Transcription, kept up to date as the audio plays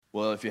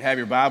Well, if you have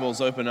your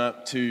Bibles, open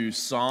up to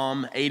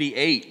Psalm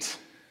 88.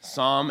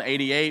 Psalm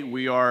 88,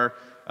 we are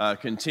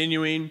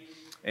continuing,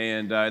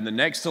 and in the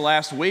next to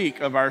last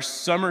week of our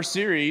summer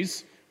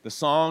series, the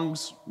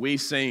songs we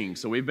sing.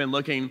 So we've been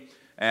looking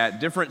at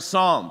different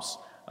psalms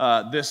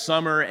this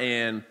summer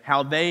and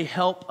how they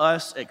help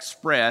us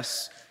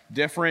express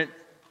different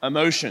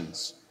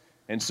emotions.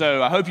 And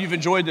so I hope you've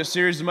enjoyed this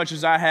series as much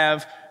as I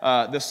have.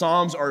 The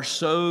Psalms are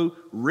so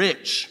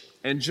rich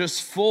and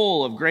just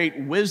full of great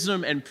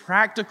wisdom and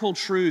practical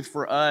truth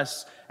for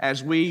us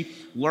as we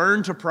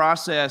learn to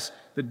process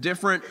the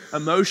different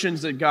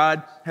emotions that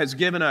God has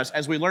given us,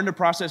 as we learn to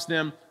process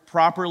them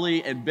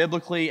properly and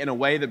biblically in a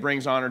way that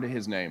brings honor to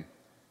His name.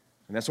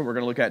 And that's what we're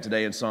going to look at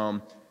today in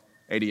Psalm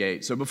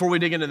 88. So before we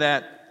dig into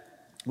that,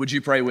 would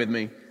you pray with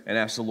me and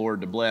ask the Lord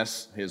to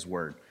bless His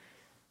word?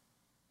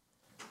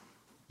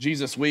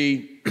 Jesus,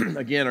 we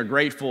again are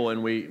grateful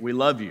and we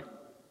love you.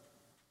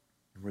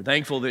 We're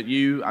thankful that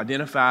you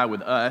identify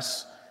with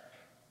us,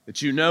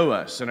 that you know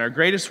us. In our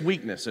greatest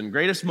weakness and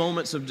greatest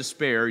moments of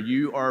despair,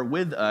 you are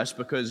with us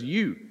because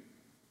you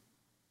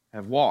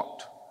have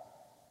walked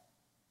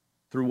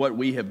through what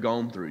we have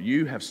gone through.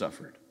 You have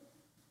suffered.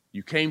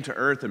 You came to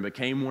earth and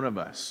became one of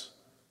us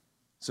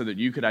so that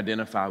you could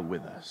identify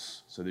with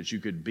us, so that you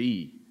could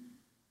be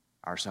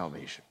our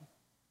salvation.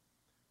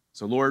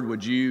 So, Lord,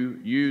 would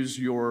you use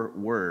your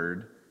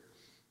word,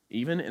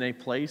 even in a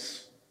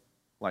place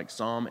like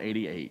Psalm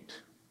 88,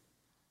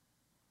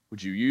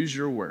 would you use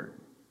your word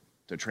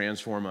to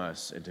transform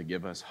us and to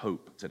give us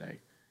hope today?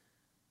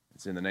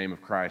 It's in the name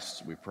of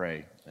Christ we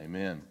pray.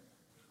 Amen.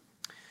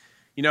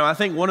 You know, I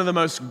think one of the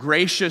most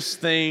gracious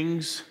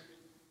things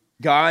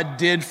God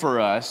did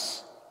for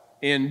us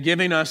in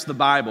giving us the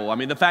Bible, I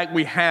mean, the fact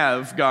we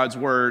have God's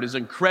word is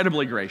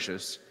incredibly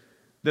gracious,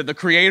 that the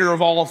creator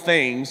of all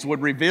things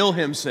would reveal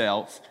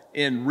himself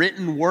in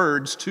written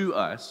words to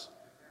us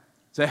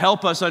to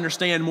help us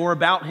understand more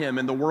about him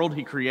and the world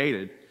he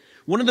created.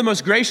 One of the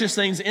most gracious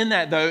things in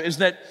that, though, is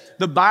that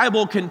the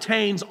Bible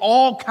contains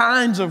all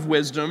kinds of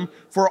wisdom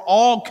for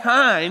all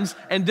kinds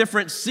and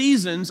different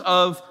seasons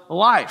of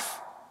life,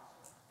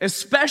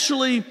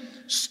 especially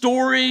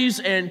stories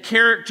and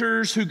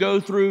characters who go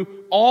through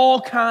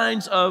all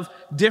kinds of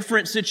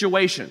different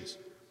situations.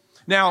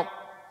 Now,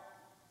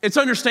 it's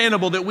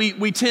understandable that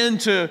we tend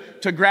to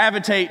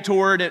gravitate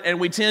toward it, and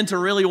we tend to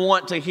really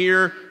want to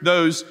hear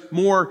those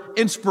more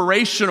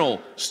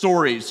inspirational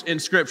stories in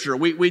Scripture.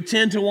 We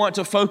tend to want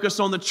to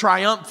focus on the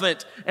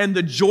triumphant and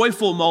the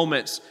joyful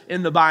moments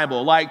in the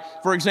Bible.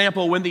 Like, for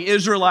example, when the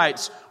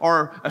Israelites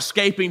are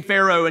escaping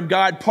Pharaoh and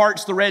God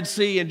parts the Red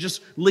Sea and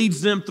just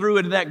leads them through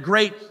into that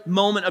great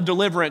moment of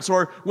deliverance.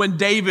 Or when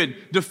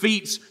David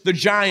defeats the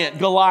giant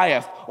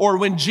Goliath. Or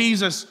when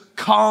Jesus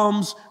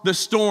calms the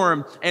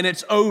storm and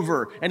it's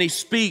over and he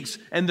speaks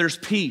and there's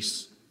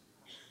peace.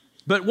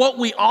 But what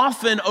we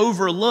often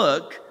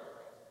overlook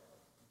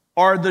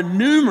are the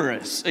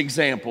numerous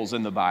examples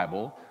in the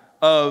Bible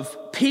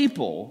of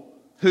people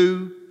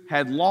who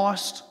had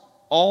lost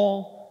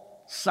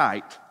all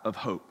sight of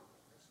hope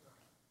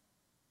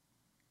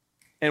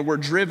and were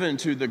driven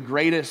to the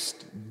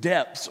greatest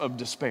depths of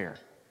despair.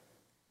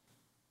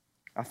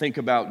 I think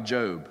about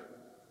Job.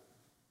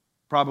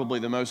 Probably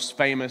the most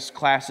famous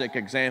classic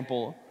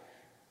example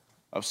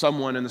of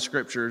someone in the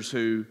Scriptures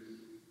who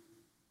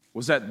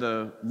was at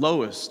the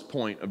lowest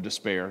point of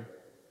despair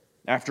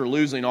after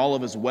losing all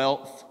of his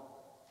wealth,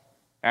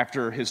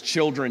 after his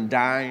children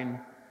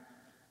dying,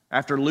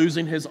 after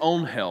losing his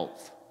own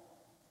health.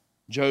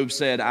 Job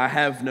said, "I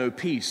have no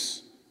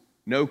peace,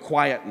 no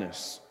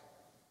quietness.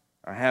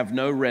 I have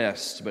no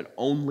rest, but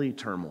only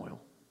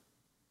turmoil."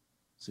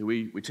 See,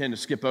 we tend to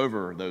skip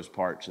over those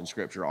parts in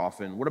Scripture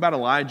often. What about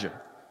Elijah?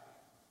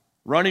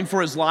 Running for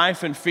his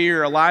life in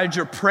fear,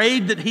 Elijah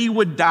prayed that he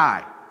would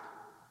die.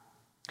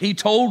 He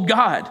told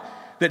God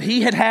that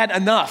he had had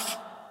enough.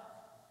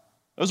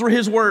 Those were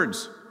his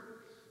words.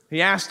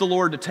 He asked the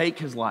Lord to take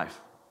his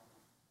life.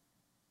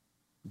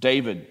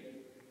 David,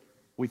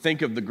 we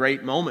think of the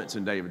great moments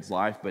in David's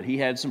life, but he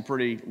had some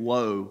pretty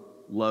low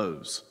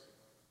lows.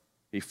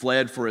 He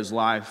fled for his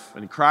life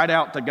and he cried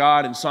out to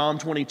God in Psalm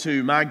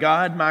 22, my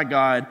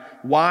God,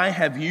 why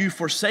have you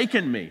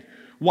forsaken me?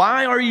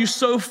 Why are you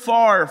so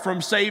far from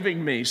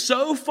saving me,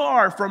 so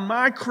far from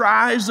my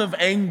cries of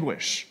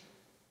anguish?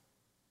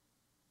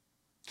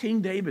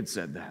 King David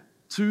said that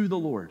to the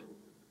Lord.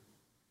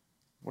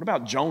 What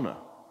about Jonah?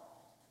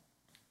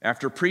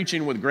 After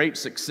preaching with great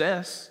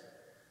success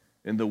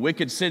in the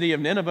wicked city of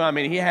Nineveh, I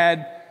mean, he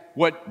had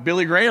what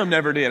Billy Graham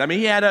never did. I mean,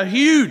 he had a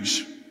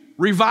huge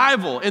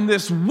revival in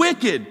this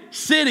wicked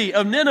city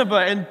of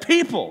Nineveh, and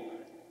people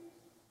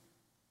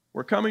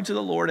were coming to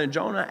the Lord, and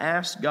Jonah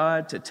asked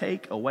God to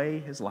take away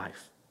his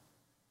life.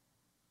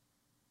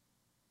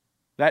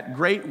 That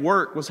great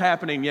work was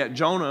happening, yet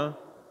Jonah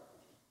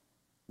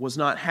was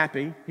not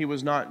happy. He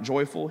was not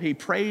joyful. He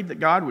prayed that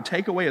God would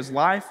take away his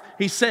life.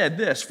 He said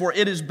this, "For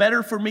it is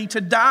better for me to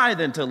die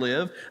than to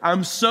live.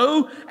 I'm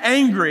so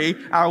angry,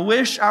 I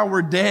wish I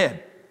were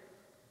dead."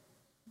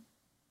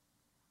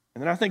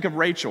 And then I think of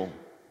Rachel.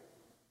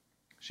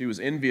 She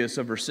was envious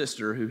of her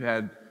sister who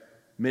had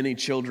many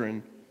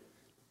children.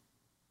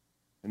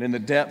 And in the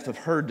depth of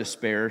her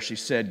despair, she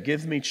said,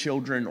 "Give me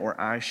children or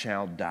I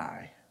shall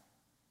die."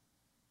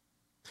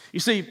 You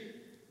see,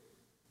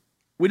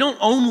 we don't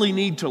only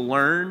need to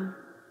learn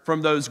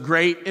from those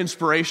great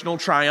inspirational,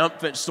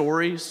 triumphant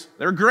stories.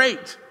 They're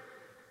great.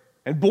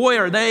 And boy,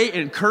 are they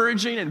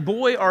encouraging, and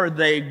boy, are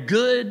they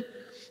good.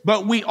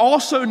 But we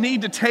also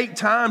need to take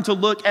time to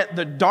look at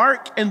the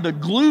dark and the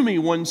gloomy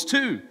ones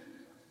too.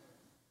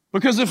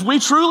 Because if we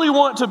truly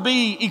want to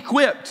be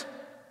equipped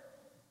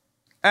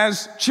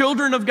as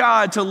children of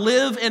God to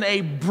live in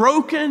a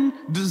broken,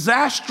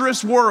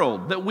 disastrous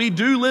world that we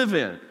do live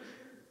in,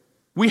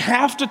 we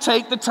have to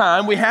take the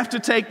time, we have to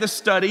take the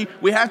study,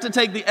 we have to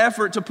take the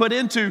effort to put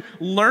into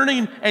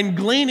learning and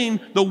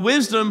gleaning the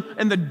wisdom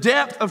and the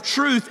depth of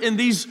truth in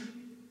these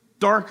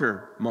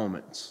darker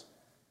moments.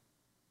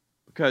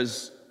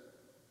 Because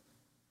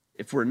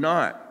if we're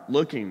not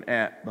looking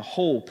at the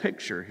whole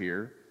picture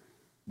here,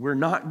 we're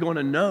not going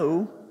to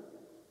know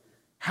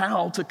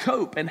how to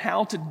cope and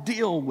how to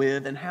deal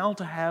with and how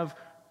to have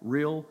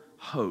real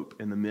hope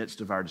in the midst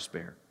of our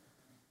despair.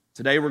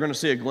 Today we're going to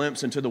see a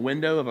glimpse into the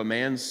window of a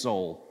man's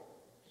soul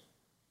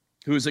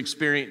who is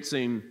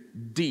experiencing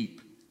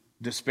deep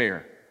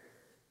despair.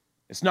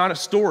 It's not a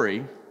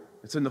story,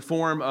 it's in the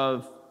form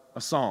of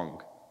a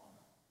song.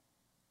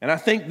 And I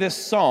think this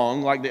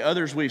song, like the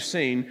others we've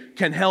seen,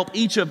 can help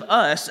each of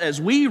us as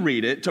we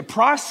read it to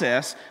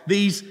process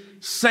these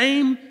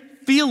same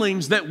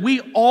feelings that we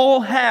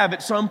all have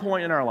at some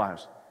point in our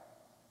lives.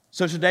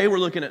 So today we're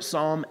looking at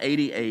Psalm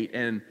 88,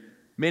 and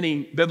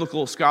many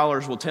biblical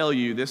scholars will tell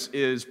you this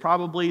is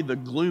probably the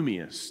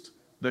gloomiest,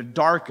 the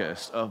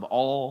darkest of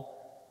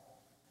all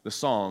the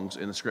songs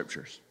in the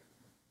Scriptures.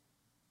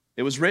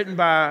 It was written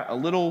by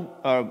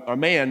a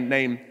man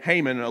named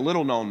Haman, a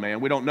little-known man.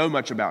 We don't know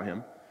much about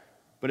him,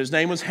 but his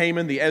name was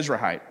Haman the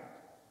Ezrahite.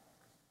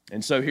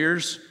 And so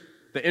here's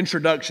the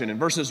introduction. In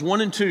verses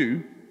 1 and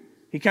 2,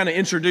 he kind of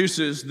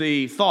introduces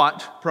the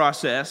thought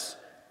process,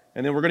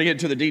 and then we're going to get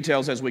into the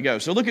details as we go.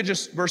 So look at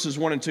just verses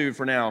 1 and 2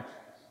 for now.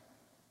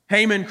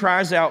 Haman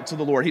cries out to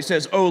the Lord. He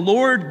says, "O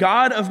Lord,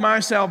 God of my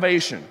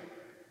salvation,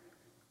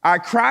 I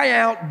cry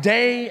out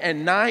day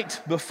and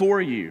night before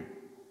you.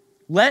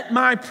 Let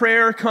my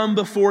prayer come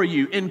before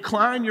you.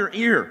 Incline your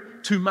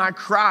ear to my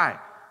cry."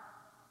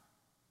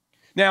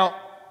 Now,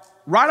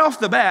 right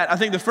off the bat, I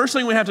think the first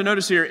thing we have to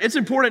notice here, it's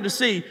important to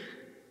see,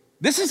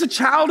 this is a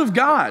child of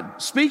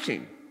God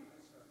speaking.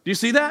 Do you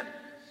see that?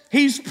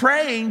 He's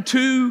praying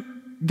to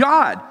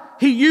God.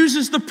 He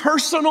uses the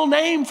personal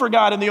name for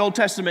God in the Old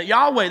Testament,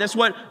 Yahweh. That's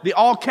what the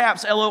all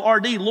caps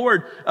L-O-R-D,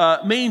 Lord,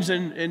 means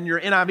in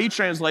your NIV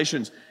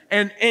translations.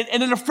 And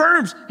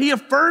he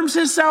affirms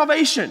his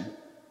salvation.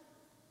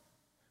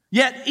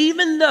 Yet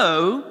even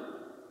though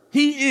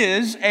he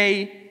is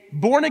a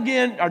born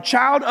again, a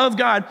child of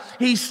God,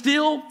 he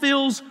still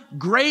feels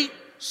great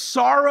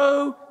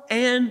sorrow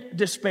and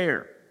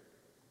despair.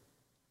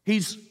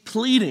 He's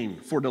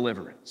pleading for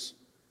deliverance.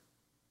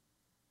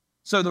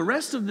 So the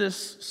rest of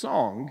this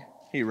song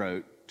he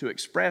wrote to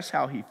express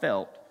how he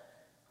felt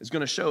is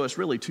going to show us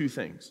really two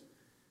things.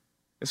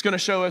 It's going to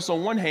show us,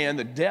 on one hand,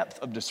 the depth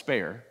of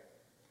despair,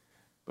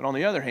 but on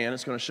the other hand,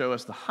 it's going to show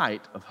us the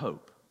height of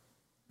hope.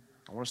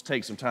 I want us to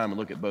take some time and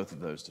look at both of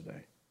those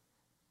today.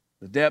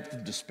 The depth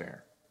of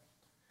despair.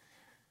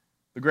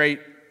 The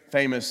great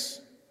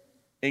famous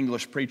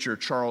English preacher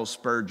Charles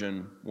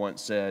Spurgeon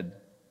once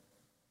said,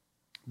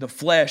 "The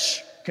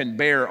flesh can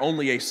bear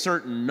only a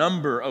certain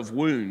number of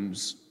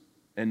wounds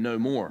and no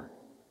more.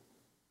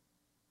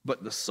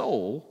 But the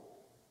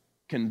soul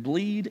can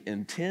bleed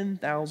in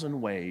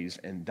 10,000 ways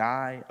and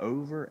die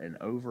over and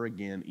over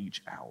again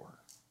each hour."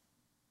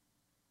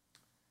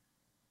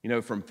 You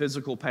know, from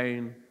physical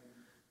pain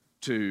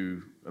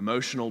to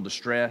emotional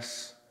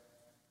distress,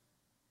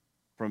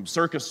 from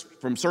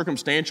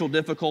circumstantial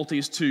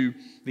difficulties to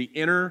the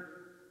inner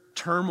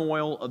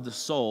turmoil of the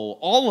soul,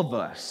 all of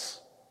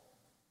us,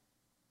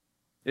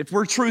 if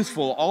we're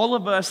truthful, all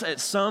of us at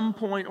some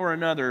point or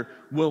another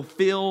will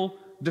feel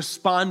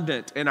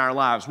despondent in our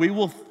lives. We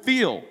will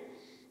feel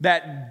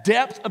that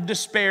depth of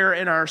despair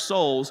in our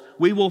souls.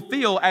 We will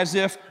feel as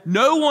if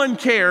no one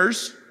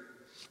cares.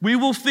 We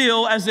will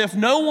feel as if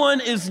no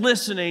one is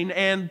listening.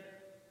 And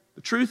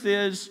the truth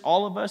is,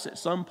 all of us at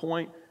some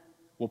point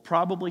will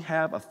probably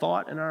have a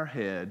thought in our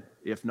head,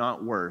 if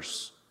not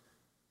worse,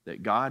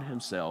 that God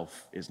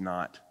Himself is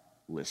not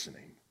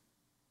listening.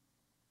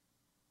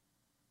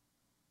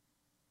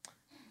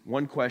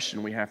 One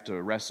question we have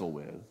to wrestle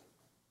with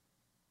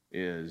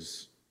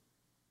is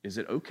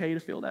it okay to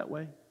feel that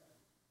way?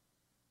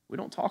 We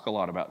don't talk a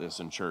lot about this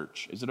in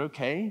church. Is it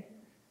okay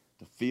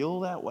to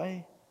feel that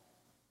way?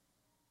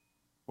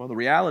 Well, the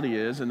reality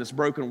is, in this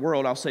broken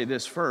world, I'll say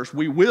this first,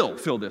 we will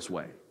feel this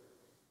way.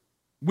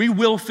 We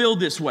will feel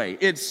this way.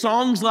 It's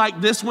songs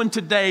like this one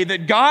today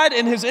that God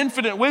in His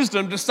infinite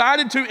wisdom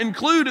decided to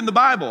include in the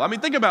Bible. I mean,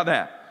 think about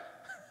that.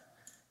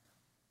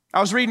 I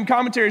was reading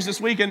commentaries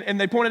this week, and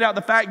they pointed out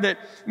the fact that,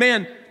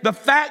 man, the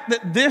fact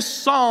that this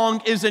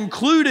song is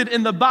included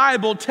in the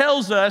Bible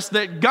tells us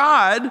that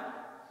God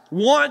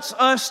wants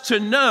us to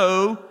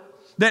know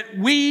that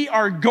we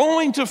are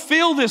going to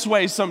feel this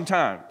way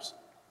sometimes.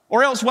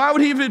 Or else, why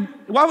would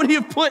he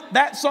have put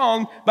that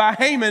song by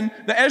Haman,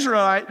 the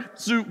Ezraite,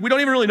 so we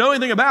don't even really know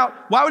anything about?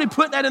 Why would he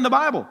put that in the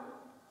Bible?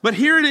 But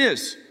here it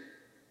is.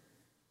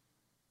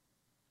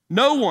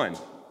 No one,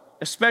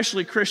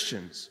 especially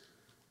Christians,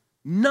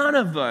 none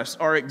of us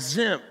are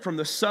exempt from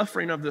the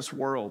suffering of this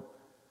world.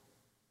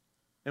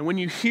 And when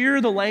you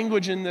hear the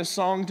language in this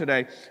song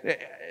today,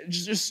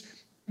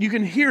 you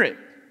can hear it.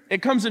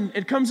 It comes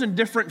in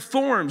different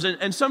forms,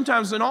 and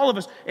sometimes in all of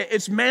us,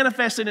 it's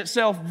manifesting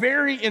itself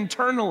very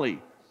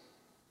internally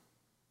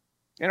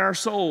in our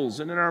souls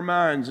and in our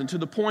minds, and to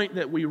the point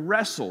that we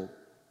wrestle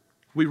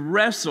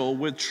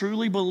with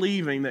truly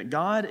believing that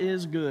God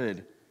is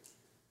good.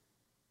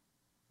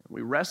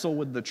 We wrestle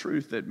with the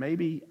truth that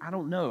maybe, I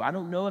don't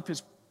know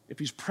if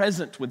he's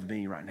present with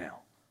me right now.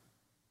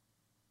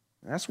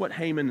 And that's what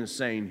Haman is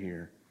saying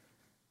here.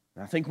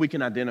 And I think we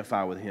can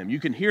identify with him. You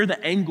can hear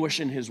the anguish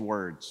in his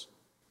words.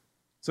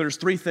 So there's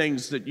three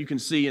things that you can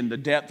see in the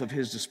depth of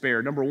his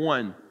despair. Number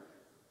one,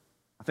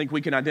 I think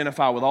we can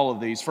identify with all of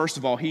these. First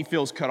of all, he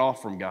feels cut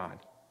off from God.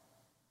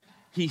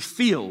 He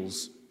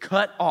feels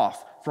cut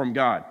off from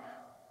God.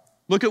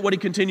 Look at what he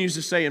continues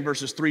to say in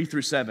verses 3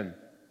 through 7.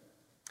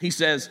 He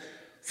says,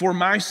 "For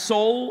my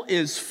soul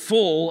is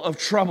full of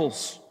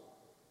troubles,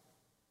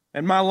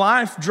 and my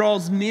life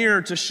draws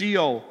near to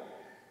Sheol.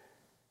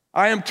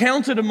 I am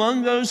counted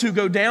among those who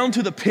go down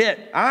to the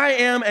pit. I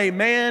am a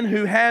man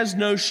who has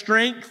no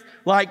strength,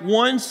 like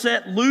one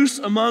set loose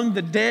among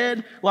the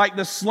dead, like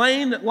the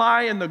slain that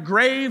lie in the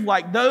grave,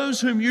 like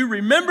those whom you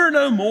remember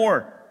no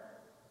more,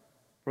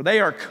 for they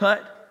are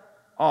cut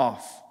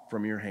off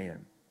from your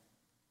hand.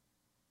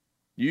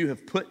 You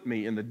have put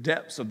me in the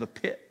depths of the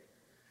pit,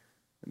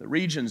 in the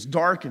regions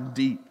dark and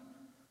deep.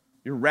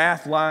 Your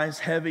wrath lies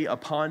heavy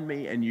upon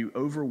me, and you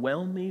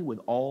overwhelm me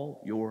with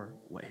all your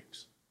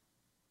waves."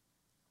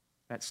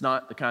 That's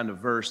not the kind of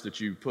verse that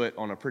you put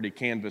on a pretty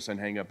canvas and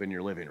hang up in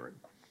your living room.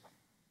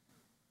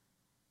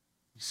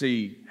 You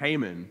see,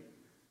 Haman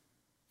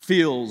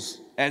feels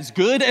as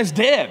good as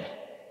dead.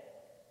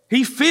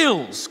 He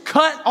feels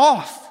cut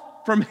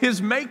off from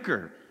his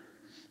maker.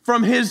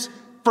 From his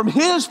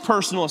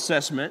personal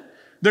assessment,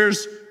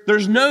 there's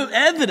no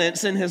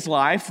evidence in his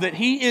life that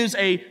he is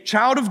a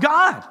child of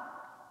God.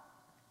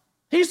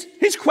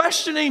 He's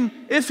questioning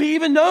if he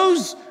even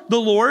knows the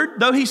Lord,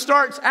 though he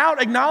starts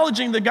out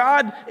acknowledging that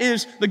God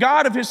is the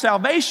God of his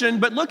salvation,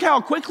 but look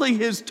how quickly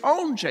his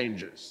tone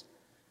changes.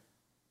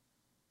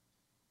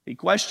 He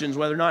questions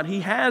whether or not he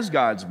has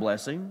God's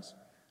blessings.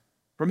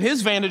 From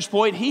his vantage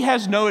point, he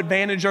has no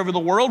advantage over the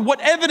world.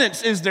 What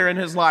evidence is there in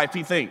his life,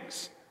 he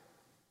thinks?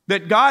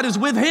 That God is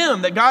with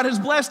him, that God has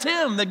blessed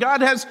him, that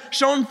God has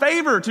shown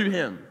favor to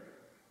him.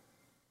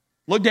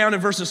 Look down at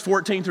verses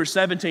 14 through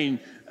 17.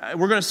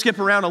 We're going to skip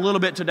around a little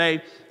bit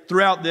today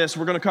throughout this.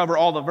 We're going to cover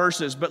all the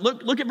verses. But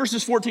look at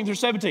verses 14 through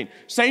 17.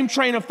 Same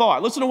train of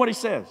thought. Listen to what he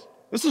says.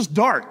 This is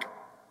dark.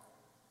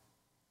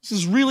 This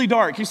is really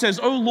dark. He says,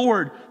 "O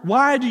Lord,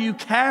 why do you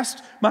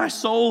cast my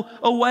soul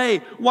away?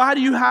 Why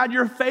do you hide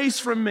your face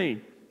from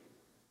me?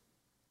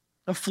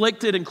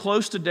 Afflicted and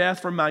close to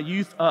death from my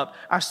youth up,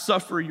 I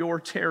suffer your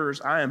terrors.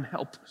 I am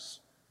helpless.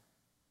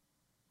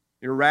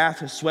 Your wrath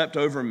has swept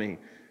over me.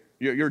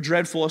 Your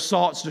dreadful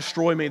assaults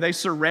destroy me. They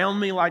surround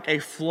me like a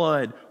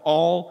flood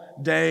all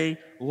day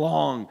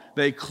long.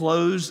 They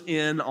close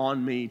in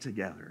on me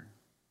together."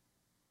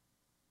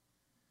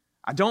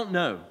 I don't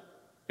know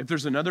if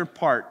there's another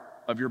part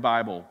of your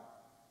Bible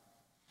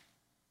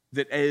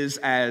that is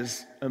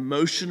as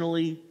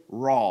emotionally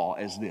raw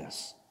as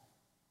this.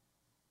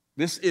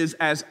 This is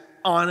as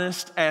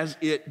honest as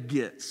it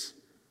gets.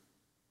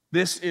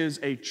 This is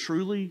a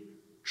truly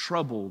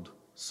troubled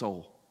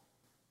soul.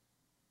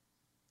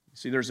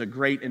 See, there's a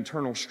great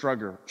internal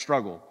struggle.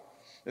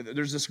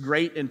 There's this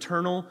great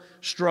internal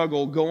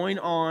struggle going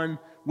on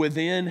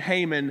within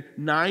Haman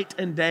night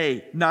and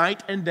day,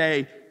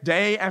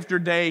 day after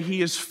day.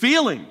 He is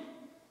feeling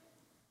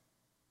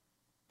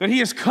that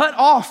he is cut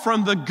off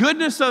from the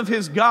goodness of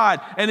his God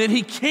and that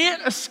he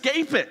can't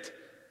escape it.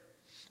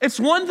 It's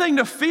one thing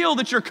to feel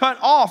that you're cut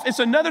off. It's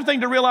another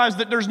thing to realize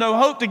that there's no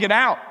hope to get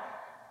out.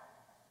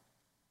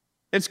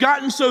 It's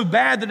gotten so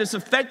bad that it's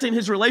affecting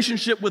his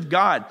relationship with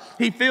God.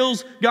 He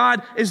feels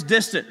God is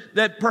distant,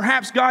 that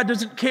perhaps God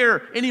doesn't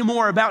care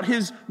anymore about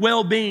his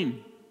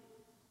well-being.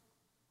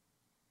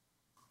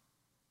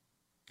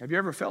 Have you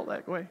ever felt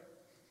that way?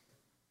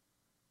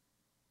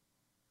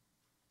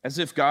 As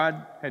if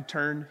God had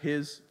turned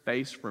his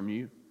face from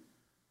you?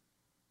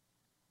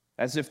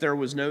 As if there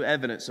was no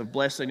evidence of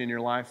blessing in your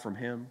life from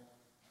him?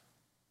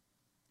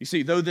 You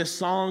see, though this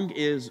song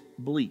is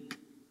bleak,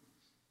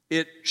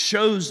 it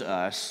shows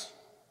us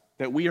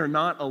that we are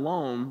not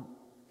alone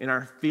in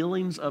our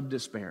feelings of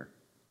despair.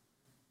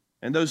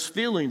 And those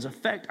feelings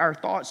affect our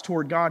thoughts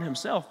toward God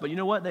himself. But you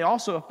know what? They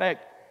also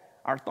affect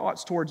our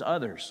thoughts towards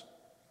others.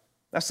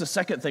 That's the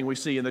second thing we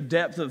see in the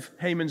depth of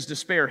Haman's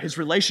despair. His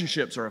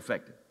relationships are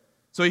affected.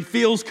 So he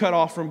feels cut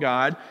off from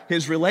God.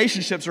 His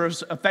relationships are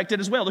affected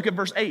as well. Look at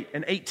verse 8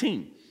 and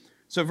 18.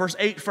 So verse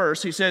 8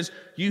 first, he says,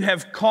 "You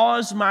have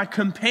caused my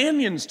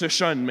companions to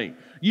shun me.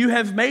 You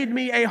have made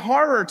me a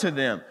horror to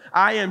them.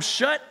 I am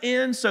shut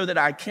in so that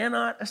I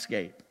cannot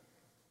escape."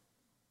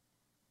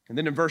 And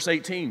then in verse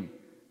 18,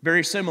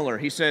 very similar,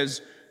 he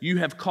says, "You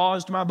have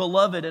caused my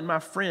beloved and my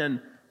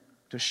friend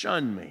to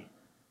shun me.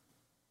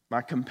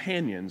 My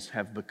companions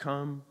have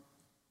become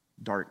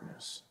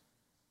darkness."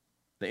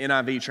 The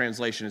NIV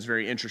translation is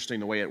very interesting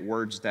the way it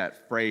words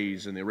that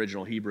phrase in the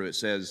original Hebrew. It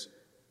says,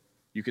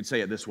 you could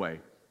say it this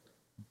way: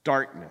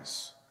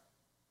 darkness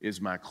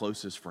is my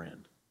closest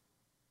friend.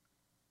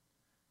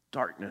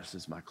 Darkness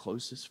is my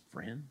closest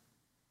friend.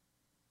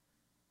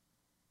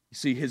 You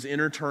see, his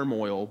inner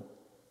turmoil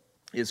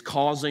is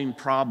causing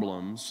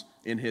problems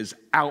in his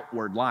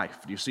outward life.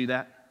 Do you see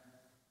that?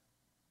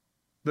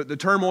 The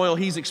turmoil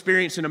he's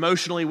experiencing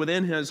emotionally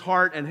within his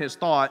heart and his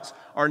thoughts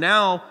are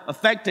now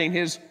affecting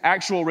his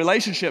actual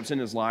relationships in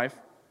his life.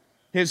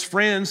 His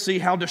friends see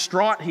how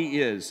distraught he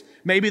is.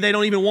 Maybe they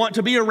don't even want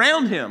to be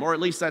around him, or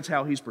at least that's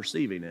how he's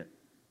perceiving it.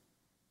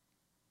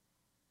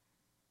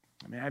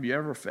 I mean, have you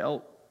ever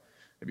felt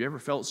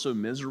so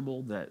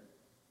miserable that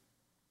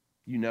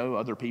you know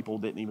other people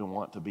didn't even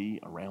want to be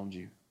around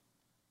you?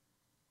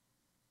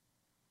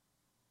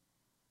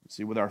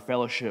 See, with our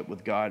fellowship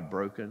with God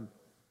broken,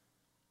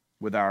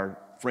 with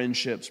our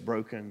friendships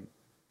broken,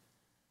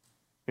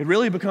 it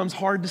really becomes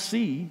hard to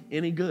see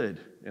any good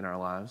in our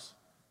lives.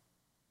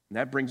 And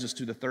that brings us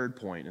to the third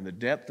point, in the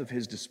depth of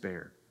his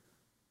despair.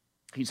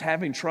 He's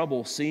having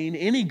trouble seeing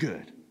any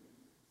good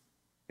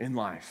in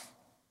life.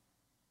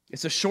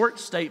 It's a short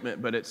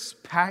statement, but it's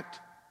packed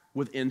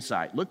with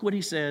insight. Look what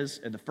he says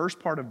in the first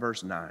part of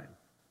verse 9.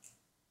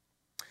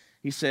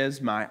 He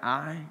says, "My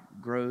eye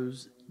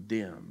grows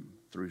dim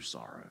through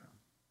sorrow."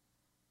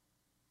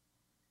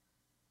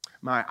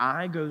 My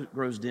eye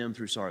grows dim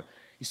through sorrow.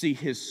 You see,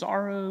 his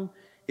sorrow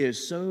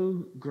is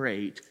so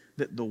great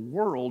that the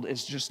world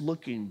is just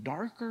looking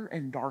darker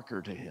and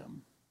darker to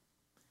him.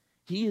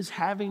 He is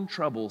having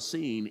trouble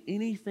seeing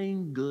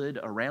anything good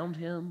around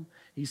him.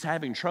 He's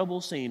having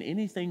trouble seeing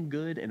anything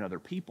good in other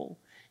people.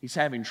 He's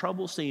having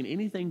trouble seeing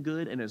anything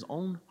good in his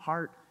own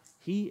heart.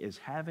 He is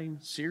having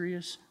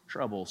serious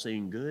trouble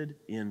seeing good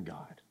in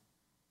God.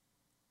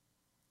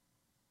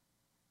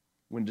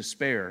 When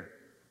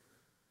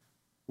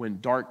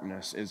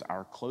darkness is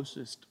our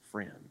closest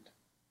friend,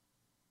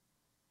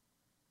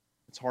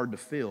 it's hard to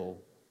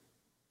feel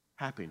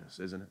happiness,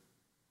 isn't it?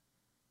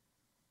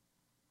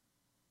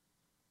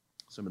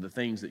 Some of the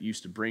things that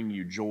used to bring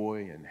you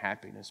joy and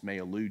happiness may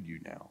elude you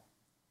now.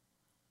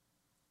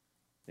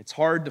 It's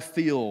hard to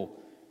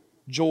feel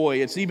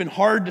joy. It's even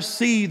hard to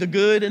see the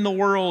good in the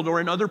world or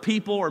in other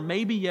people, or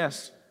maybe,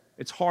 yes,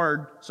 it's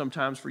hard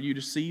sometimes for you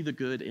to see the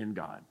good in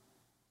God.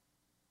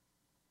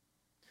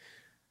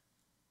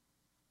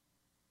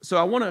 So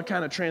I want to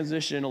kind of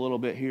transition a little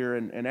bit here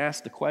and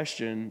ask the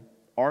question,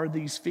 are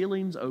these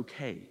feelings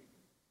okay?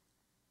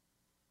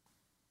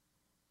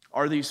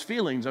 Are these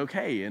feelings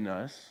okay in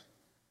us?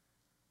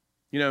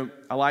 You know,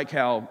 I like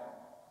how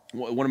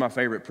one of my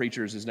favorite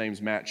preachers, his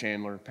name's Matt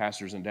Chandler,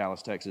 pastors in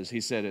Dallas, Texas,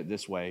 he said it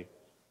this way.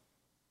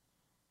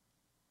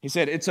 He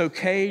said, "It's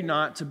okay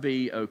not to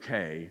be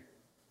okay,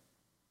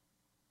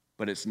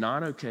 but it's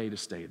not okay to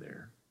stay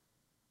there."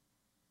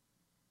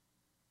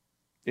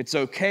 It's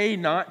okay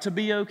not to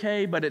be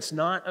okay, but it's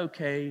not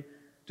okay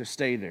to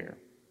stay there.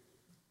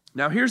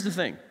 Now, here's the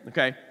thing,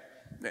 okay?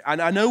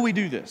 I know we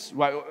do this.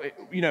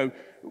 You know,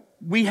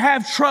 we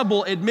have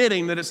trouble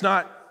admitting that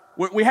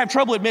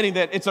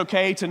it's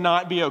okay to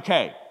not be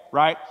okay,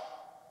 right?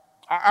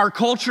 Our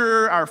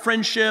culture, our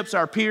friendships,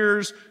 our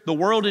peers, the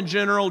world in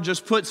general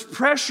just puts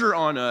pressure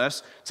on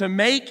us to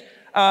make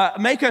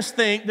us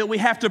think that we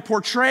have to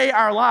portray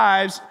our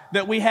lives,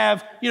 that we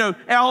have,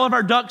 all of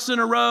our ducks in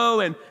a row,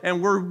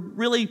 and we're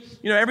really,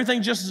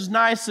 everything just is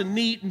nice and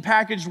neat and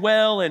packaged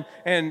well, and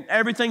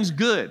everything's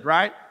good,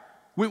 right?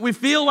 We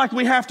feel like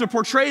we have to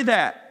portray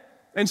that.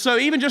 And so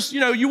even just,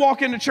 you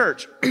walk into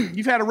church,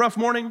 you've had a rough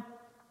morning,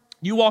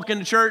 you walk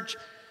into church,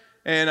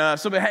 and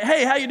somebody,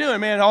 "Hey, how you doing,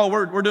 man?" "Oh,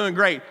 we're doing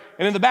great."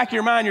 And in the back of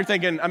your mind, you're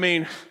thinking,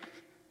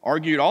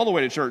 argued all the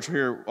way to church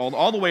here,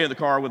 all the way in the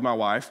car with my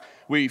wife.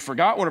 We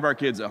forgot one of our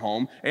kids at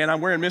home, and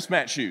I'm wearing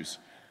mismatched shoes.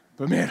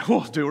 But man,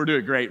 we're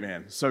doing great,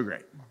 man. So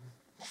great.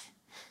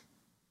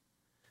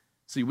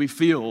 See, we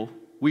feel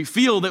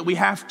that we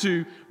have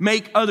to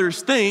make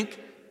others think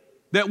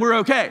that we're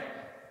okay,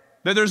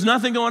 that there's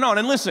nothing going on.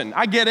 And listen,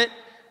 I get it.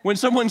 When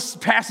someone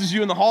passes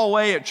you in the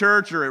hallway at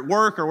church or at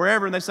work or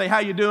wherever, and they say, "How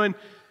you doing?"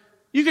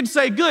 You can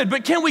say, "Good,"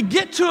 but can we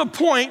get to a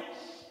point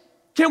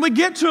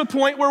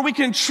where we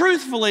can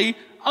truthfully,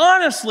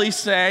 honestly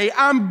say,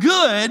 I'm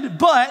good,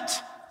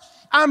 but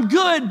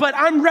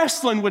I'm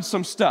wrestling with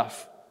some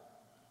stuff.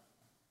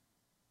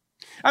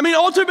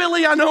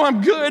 Ultimately, I know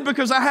I'm good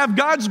because I have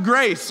God's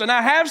grace and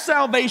I have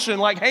salvation,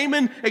 like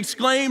Haman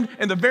exclaimed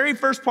in the very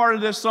first part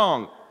of this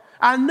song.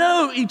 I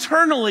know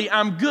eternally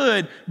I'm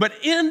good, but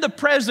in the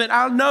present,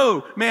 I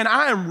know, man,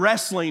 I am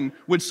wrestling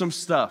with some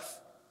stuff.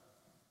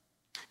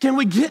 Can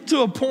we get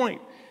to a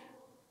point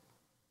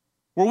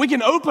where we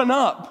can open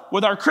up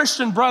with our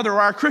Christian brother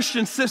or our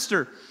Christian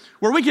sister,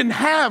 where we can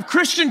have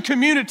Christian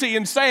community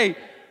and say,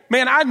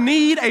 man, I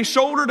need a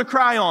shoulder to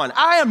cry on.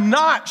 I am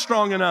not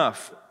strong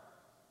enough.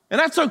 And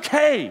that's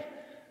okay.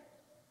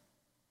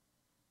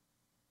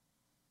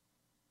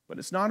 But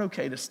it's not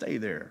okay to stay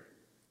there.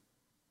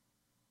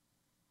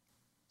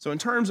 So in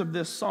terms of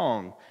this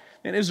song,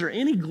 and is there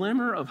any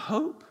glimmer of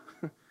hope?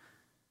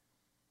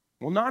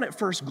 Well, not at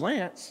first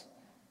glance.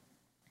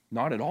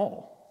 Not at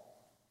all.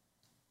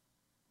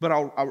 But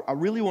I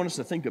really want us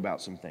to think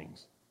about some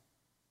things.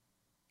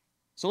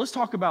 So let's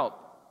talk about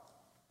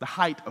the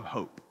height of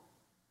hope.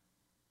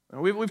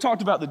 We've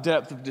talked about the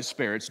depth of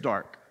despair. It's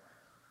dark.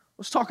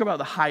 Let's talk about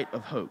the height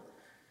of hope.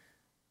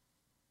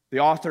 The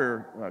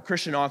author,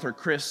 Christian author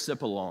Chris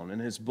Cipollone, in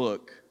his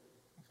book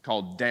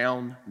called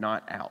Down,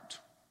 Not Out,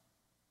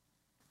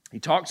 he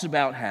talks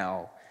about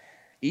how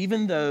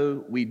even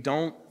though we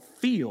don't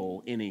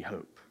feel any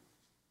hope,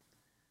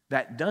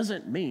 that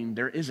doesn't mean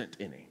there isn't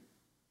any.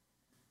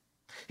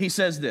 He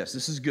says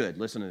this is good,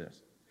 listen to this.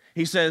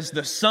 He says,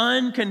 the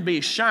sun can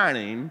be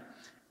shining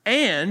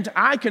and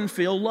I can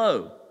feel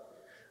low.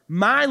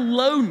 My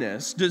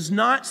lowness does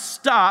not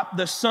stop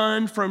the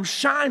sun from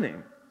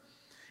shining.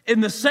 In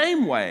the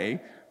same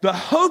way, the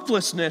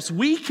hopelessness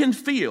we can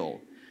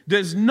feel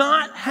does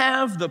not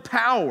have the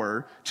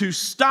power to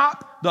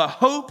stop the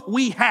hope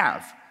we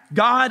have.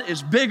 God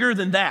is bigger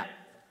than that.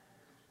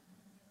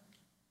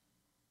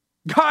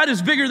 God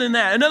is bigger than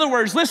that. In other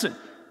words, listen,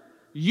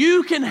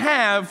 you can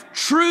have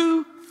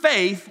true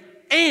faith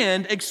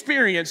and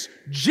experience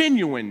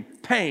genuine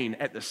pain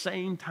at the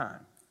same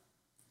time.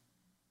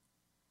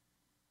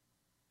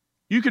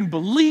 You can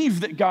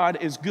believe that God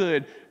is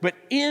good, but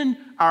in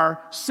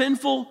our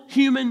sinful,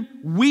 human,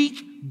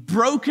 weak,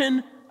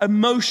 broken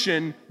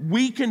emotion,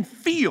 we can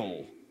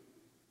feel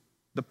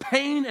the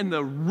pain and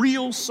the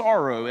real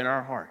sorrow in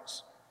our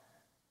hearts.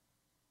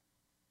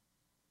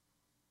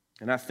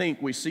 And I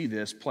think we see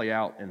this play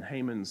out in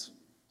Haman's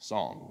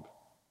song.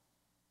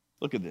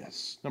 Look at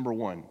this. Number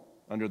one,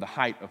 under the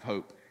height of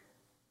hope.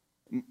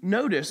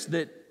 Notice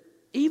that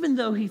even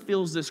though he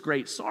feels this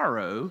great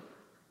sorrow,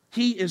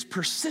 he is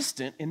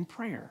persistent in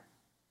prayer.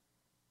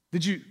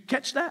 Did you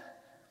catch that?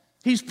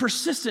 He's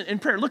persistent in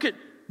prayer. Look at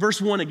verse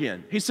 1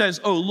 again. He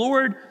says, "O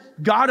Lord,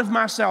 God of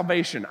my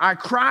salvation, I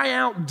cry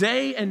out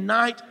day and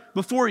night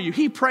before you."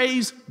 He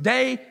prays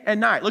day and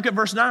night. Look at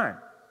verse 9.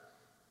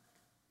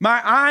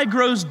 "My eye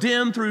grows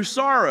dim through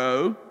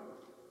sorrow."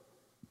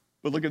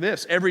 But look at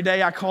this. "Every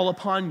day I call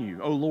upon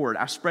you, O Lord.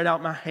 I spread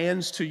out my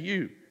hands to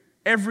you."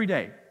 Every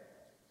day.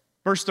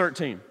 Verse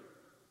 13.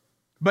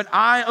 "But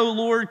I, O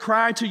Lord,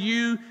 cry to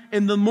you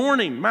in the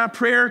morning. My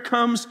prayer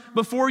comes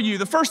before you."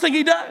 The first thing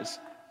he does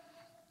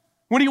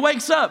when he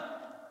wakes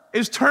up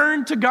is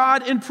turn to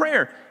God in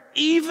prayer.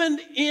 Even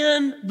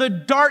in the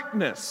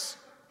darkness,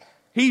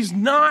 he's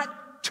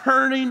not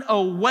turning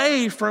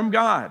away from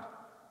God.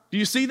 Do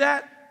you see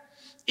that?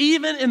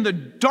 Even in the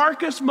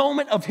darkest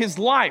moment of his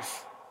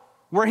life,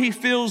 where he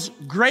feels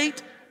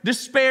great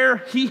despair,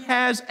 he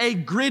has a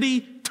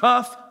gritty,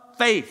 tough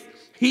faith.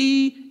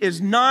 He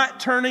is not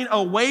turning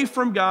away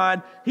from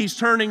God. He's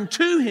turning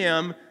to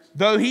him,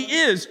 though he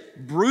is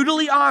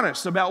brutally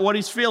honest about what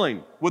he's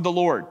feeling with the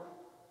Lord.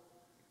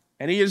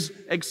 And he is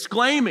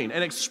exclaiming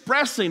and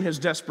expressing his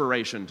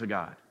desperation to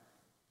God.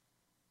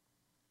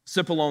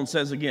 Cipollone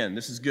says again,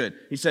 this is good.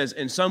 He says,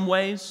 in some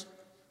ways,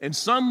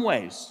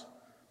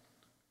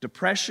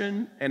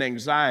 depression and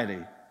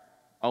anxiety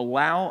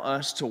allow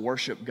us to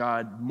worship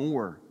God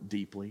more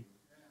deeply.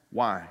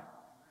 Why?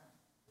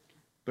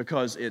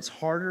 Because it's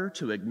harder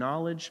to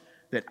acknowledge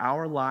that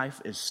our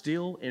life is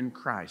still in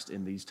Christ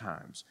in these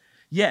times.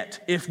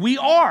 Yet, if we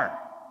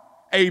are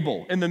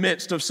able, in the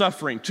midst of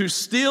suffering, to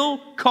still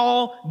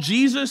call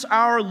Jesus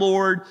our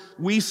Lord,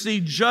 we see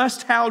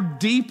just how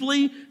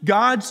deeply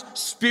God's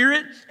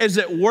Spirit is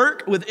at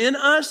work within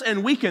us,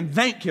 and we can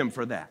thank Him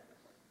for that.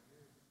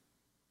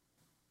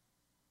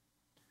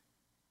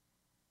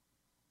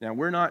 Now,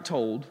 we're not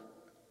told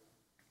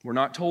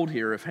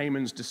here if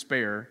Haman's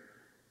despair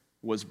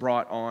was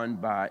brought on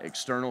by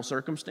external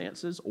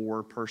circumstances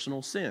or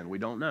personal sin. We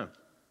don't know.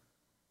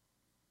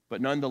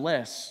 But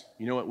nonetheless,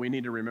 you know what we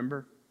need to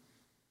remember?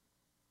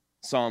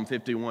 Psalm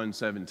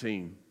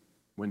 51:17,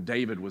 when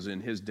David was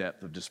in his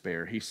depth of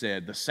despair, he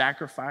said, "The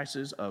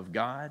sacrifices of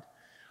God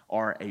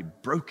are a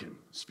broken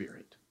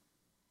spirit.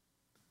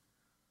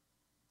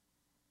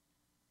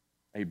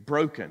 A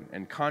broken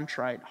and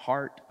contrite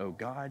heart, O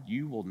God,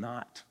 you will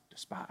not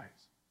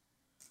despise."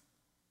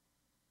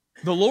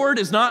 The Lord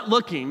is not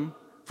looking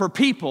for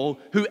people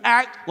who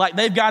act like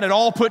they've got it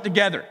all put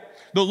together.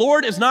 The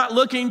Lord is not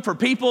looking for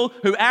people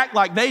who act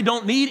like they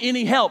don't need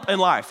any help in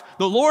life.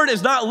 The Lord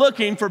is not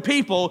looking for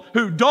people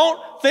who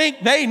don't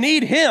think they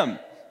need Him.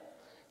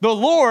 The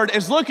Lord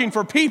is looking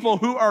for people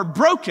who are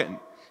broken.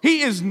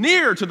 He is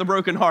near to the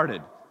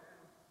brokenhearted.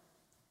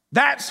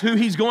 That's who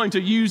he's going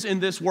to use in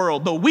this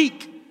world, the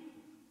weak.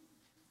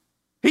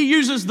 He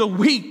uses the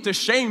weak to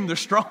shame the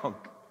strong.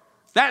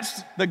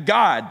 That's the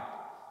God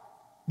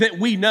that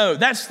we know.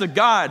 That's the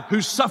God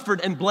who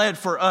suffered and bled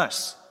for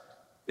us.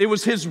 It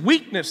was his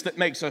weakness that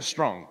makes us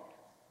strong.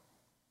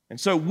 And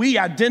so we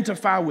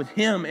identify with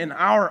him in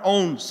our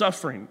own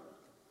suffering.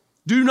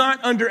 Do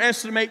not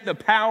underestimate the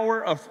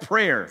power of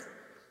prayer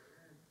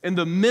in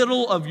the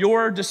middle of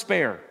your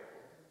despair.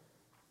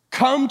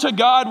 Come to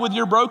God with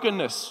your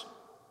brokenness.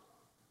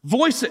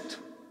 Voice it.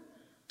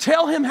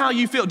 Tell him how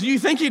you feel. Do you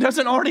think he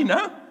doesn't already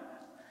know?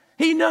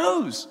 He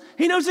knows.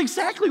 He knows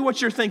exactly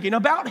what you're thinking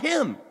about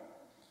him.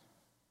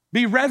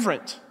 Be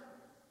reverent,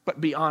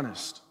 but be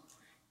honest.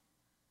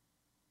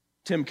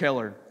 Tim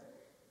Keller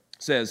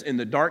says, in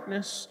the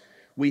darkness,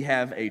 we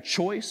have a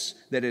choice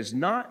that is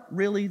not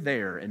really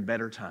there in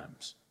better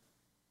times.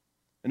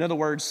 In other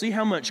words, see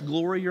how much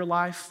glory your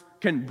life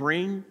can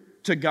bring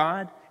to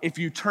God if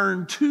you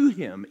turn to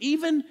him,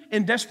 even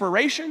in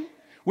desperation,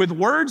 with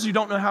words you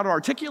don't know how to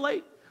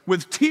articulate,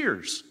 with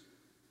tears.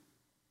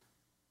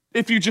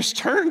 If you just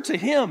turn to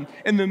him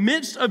in the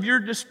midst of your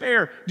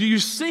despair, do you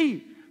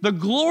see the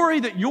glory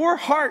that your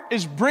heart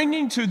is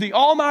bringing to the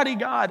Almighty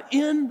God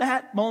in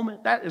that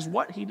moment? That is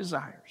what he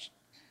desires.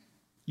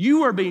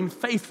 You are being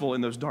faithful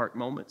in those dark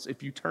moments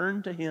if you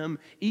turn to him,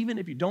 even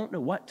if you don't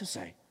know what to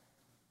say.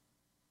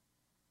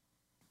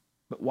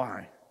 But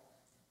why?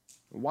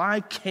 Why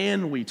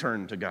can we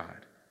turn to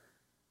God?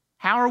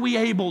 How are we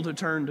able to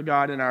turn to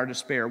God in our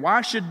despair?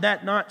 Why should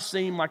that not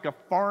seem like a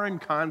foreign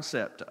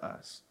concept to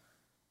us?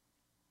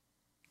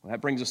 Well,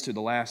 that brings us to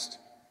the last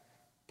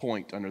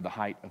point under the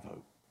height of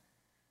hope.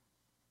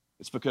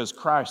 It's because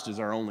Christ is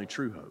our only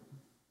true hope.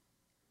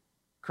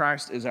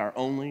 Christ is our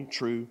only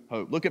true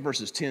hope. Look at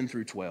verses 10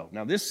 through 12.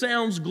 Now, this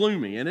sounds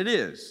gloomy, and it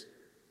is.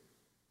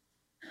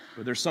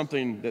 But there's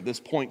something that this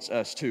points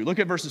us to. Look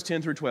at verses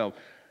 10 through 12.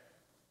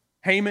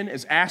 Haman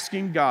is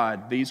asking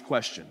God these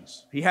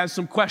questions. He has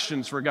some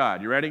questions for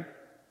God. You ready?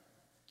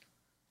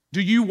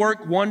 Do you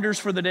work wonders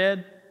for the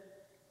dead?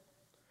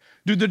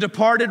 Do the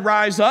departed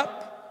rise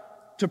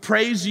up to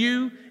praise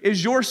you?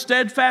 Is your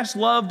steadfast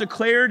love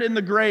declared in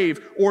the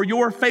grave, or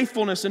your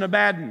faithfulness in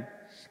Abaddon?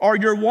 Are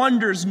your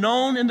wonders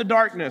known in the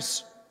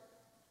darkness,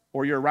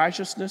 or your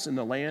righteousness in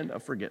the land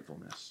of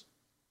forgetfulness?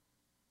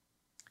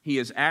 He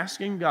is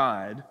asking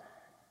God,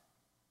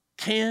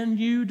 can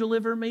you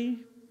deliver me?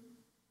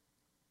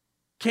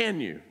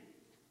 Can you?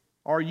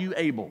 Are you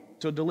able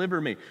to deliver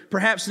me?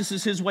 Perhaps this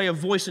is his way of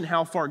voicing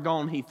how far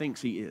gone he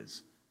thinks he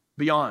is,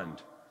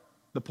 beyond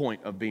the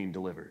point of being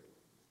delivered.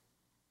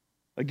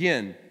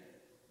 Again,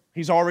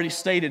 he's already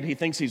stated he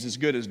thinks he's as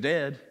good as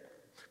dead.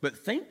 But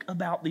think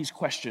about these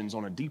questions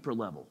on a deeper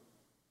level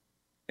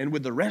and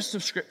with the rest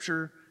of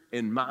Scripture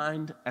in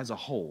mind as a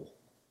whole.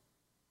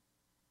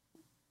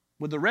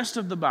 With the rest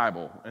of the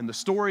Bible and the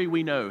story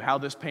we know how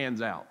this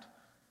pans out,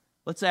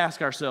 let's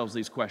ask ourselves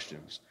these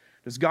questions.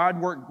 Does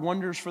God work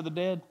wonders for the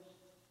dead?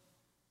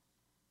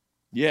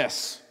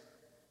 Yes.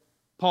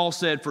 Paul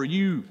said, for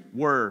you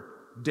were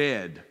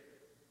dead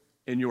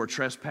in your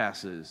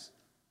trespasses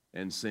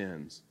and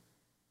sins.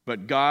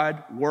 But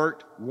God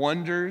worked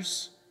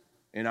wonders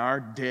in our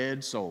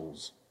dead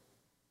souls.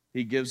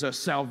 He gives us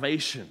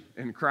salvation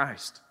in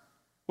Christ.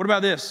 What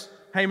about this?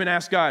 Haman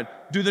asked God,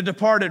 do the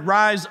departed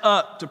rise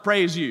up to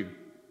praise you?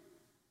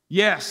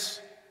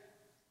 Yes.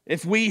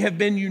 If we have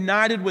been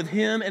united with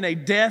him in a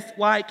death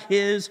like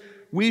his,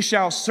 we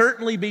shall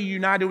certainly be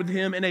united with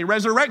him in a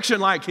resurrection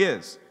like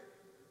his.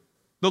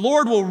 The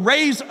Lord will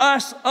raise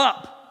us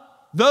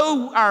up,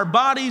 though our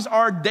bodies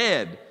are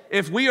dead.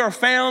 If we are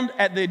found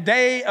at the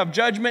day of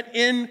judgment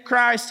in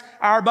Christ,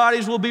 our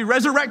bodies will be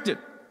resurrected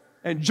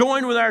and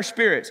joined with our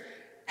spirits.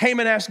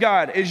 Haman asked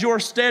God, is your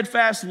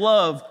steadfast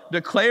love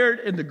declared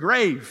in the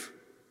grave?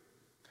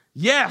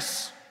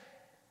 Yes.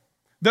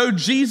 Though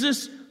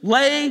Jesus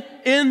lay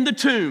in the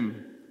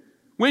tomb,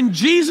 when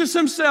Jesus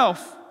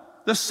himself,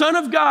 the Son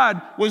of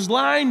God, was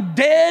lying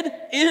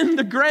dead in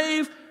the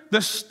grave,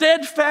 the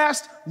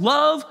steadfast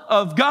love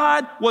of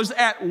God was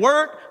at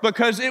work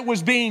because it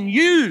was being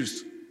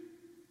used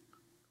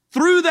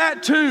through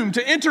that tomb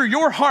to enter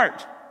your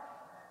heart.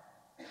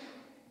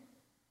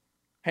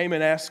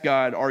 Haman asked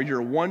God, are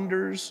your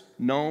wonders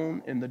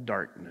known in the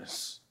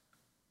darkness?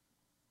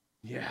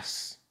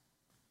 Yes.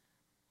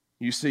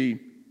 You see,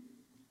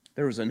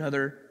 there was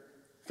another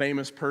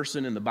famous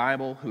person in the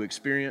Bible who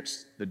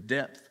experienced the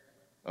depth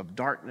of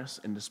darkness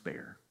and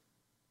despair.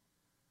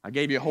 I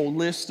gave you a whole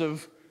list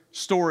of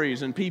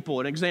stories and people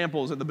and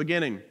examples at the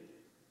beginning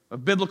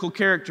of biblical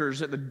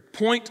characters at the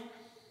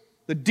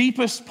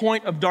deepest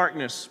point of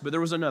darkness, but there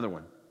was another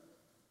one.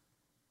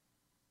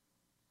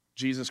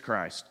 Jesus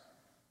Christ.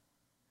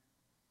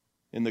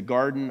 In the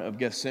Garden of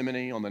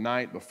Gethsemane on the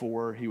night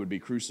before he would be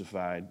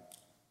crucified,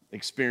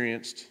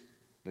 experienced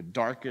the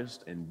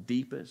darkest and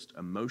deepest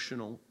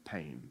emotional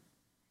pain,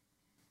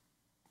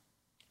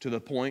 to the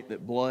point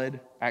that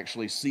blood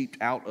actually seeped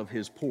out of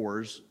his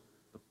pores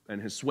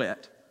and his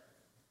sweat.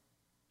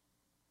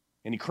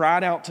 And he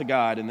cried out to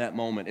God in that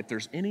moment, if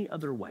there's any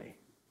other way,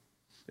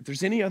 If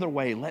there's any other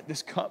way, let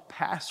this cup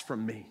pass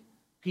from me.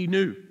 He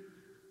knew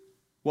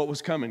what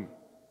was coming.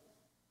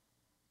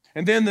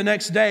 And then the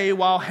next day,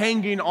 while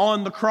hanging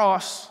on the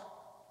cross,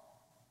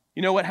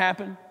 you know what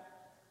happened?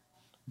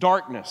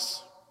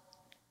 Darkness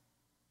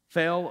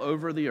fell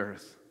over the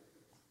earth.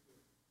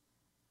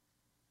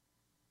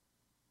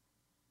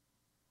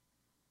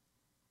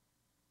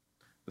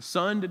 The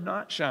sun did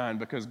not shine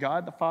because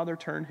God the Father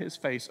turned his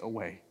face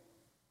away.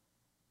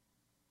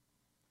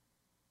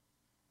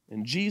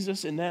 And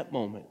Jesus, in that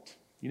moment,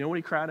 you know what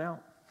he cried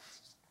out?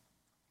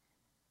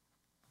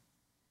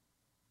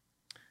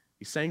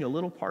 He sang a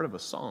little part of a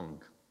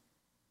song,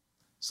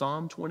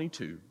 Psalm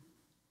 22,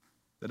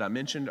 that I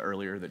mentioned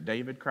earlier, that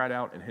David cried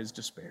out in his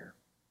despair.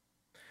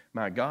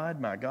 My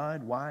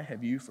God, why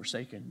have you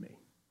forsaken me?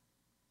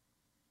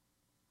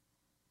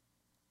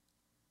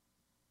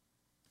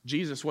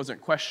 Jesus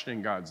wasn't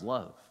questioning God's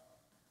love.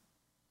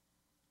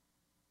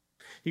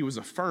 He was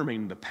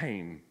affirming the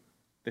pain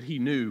that he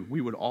knew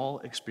we would all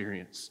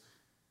experience.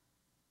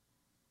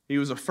 He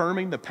was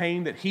affirming the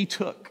pain that he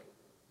took,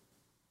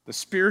 the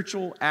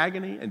spiritual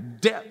agony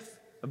and depth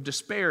of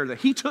despair that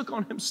he took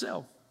on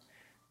himself.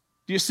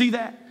 Do you see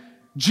that?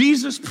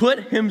 Jesus put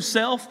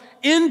himself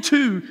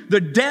into the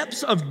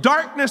depths of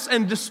darkness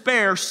and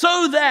despair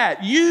so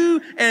that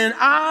you and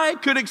I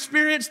could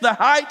experience the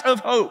height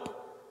of hope.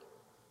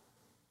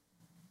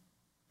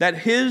 That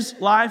his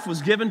life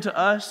was given to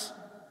us,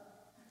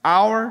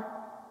 our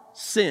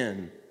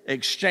sin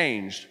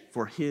exchanged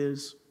for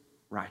his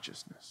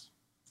righteousness.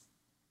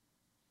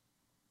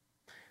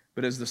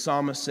 But as the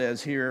psalmist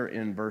says here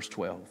in verse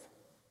 12,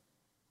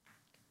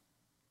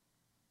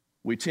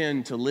 we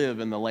tend to live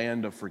in the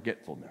land of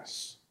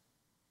forgetfulness.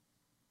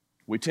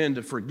 We tend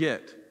to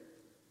forget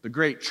the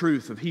great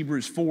truth of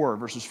Hebrews 4,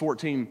 verses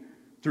 14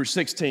 through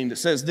 16, that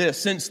says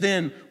this: since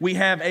then we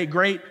have a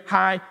great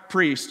high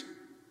priest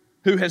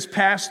who has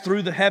passed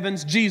through the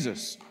heavens,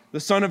 Jesus, the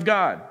Son of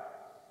God.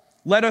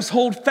 Let us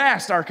hold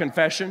fast our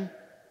confession,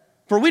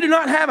 for we do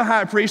not have a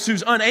high priest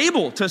who's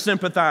unable to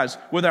sympathize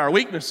with our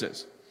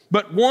weaknesses,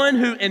 but one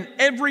who in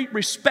every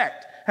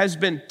respect has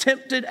been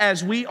tempted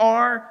as we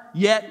are,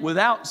 yet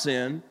without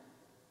sin.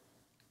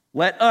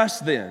 Let us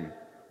then,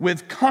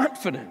 with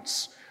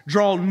confidence,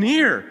 draw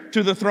near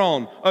to the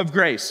throne of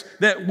grace,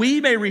 that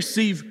we may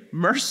receive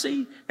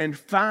mercy and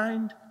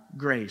find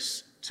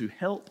grace to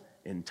help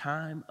in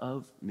time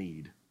of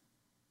need.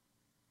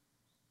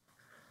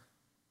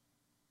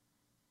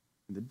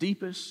 In the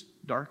deepest,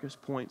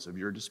 darkest points of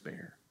your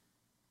despair,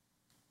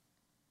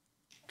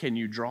 can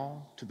you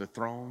draw to the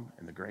throne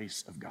and the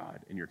grace of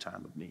God in your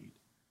time of need?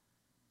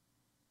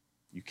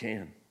 You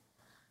can.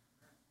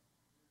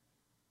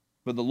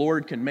 But the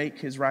Lord can make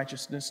his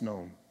righteousness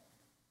known,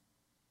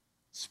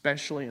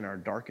 especially in our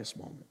darkest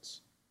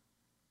moments,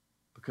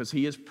 because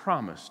he has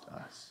promised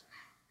us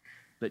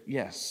that,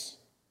 yes,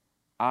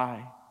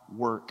 I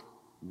work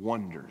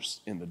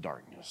wonders in the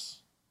darkness.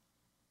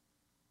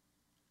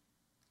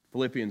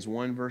 Philippians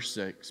 1 verse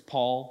 6,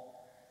 Paul,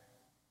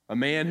 a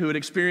man who had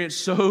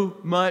experienced so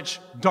much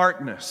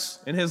darkness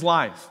in his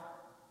life,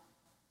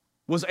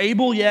 was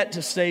able yet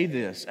to say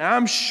this, and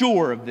I'm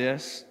sure of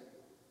this,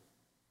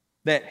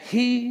 that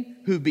he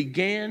who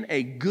began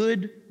a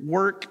good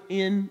work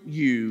in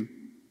you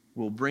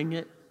will bring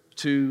it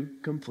to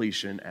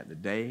completion at the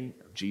day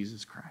of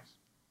Jesus Christ.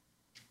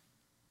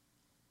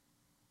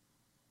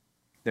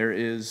 There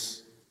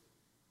is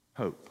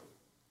hope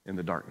in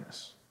the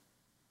darkness.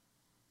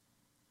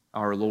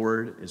 Our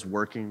Lord is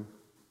working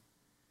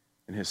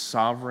in his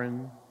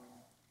sovereign,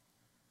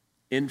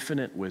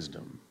 infinite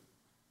wisdom.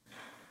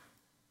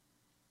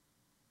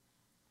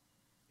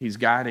 He's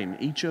guiding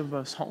each of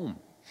us home.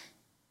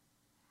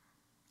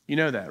 You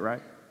know that,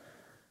 right?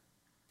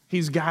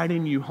 He's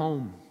guiding you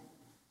home.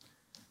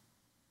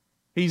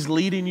 He's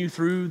leading you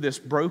through this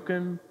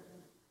broken,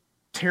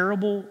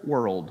 terrible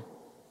world,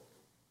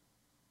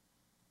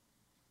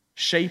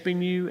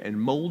 shaping you and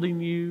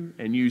molding you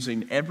and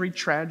using every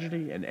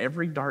tragedy and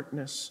every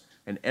darkness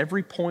and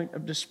every point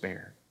of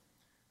despair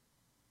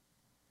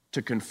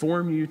to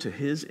conform you to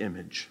his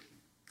image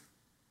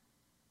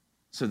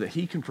so that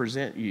he can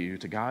present you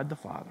to God the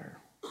Father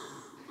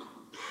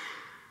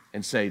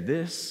and say,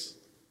 this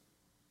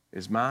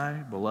is my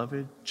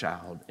beloved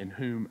child in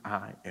whom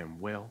I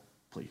am well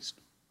pleased.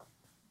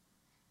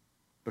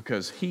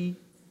 Because he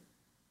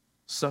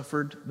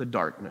suffered the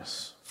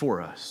darkness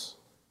for us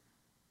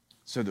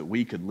so that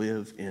we could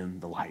live in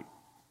the light.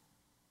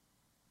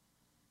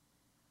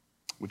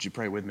 Would you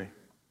pray with me?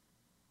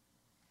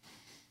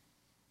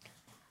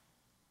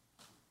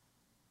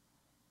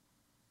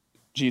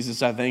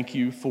 Jesus, I thank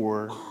you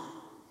for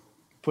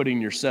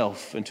putting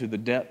yourself into the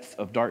depth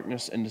of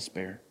darkness and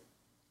despair.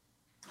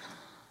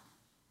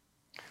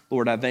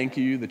 Lord, I thank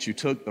you that you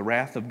took the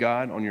wrath of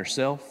God on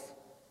yourself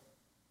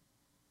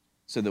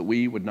so that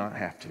we would not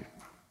have to.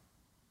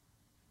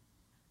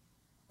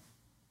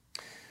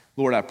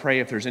 Lord, I pray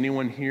if there's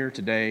anyone here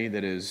today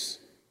that is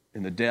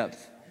in the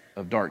depth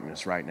of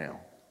darkness right now,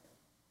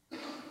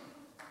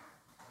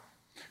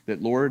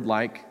 that, Lord,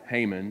 like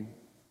Haman,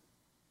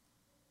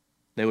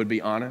 They would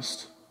be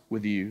honest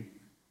with you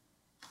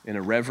in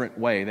a reverent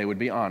way. They would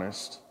be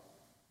honest,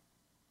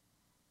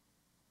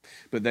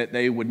 but that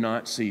they would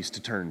not cease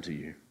to turn to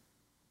you.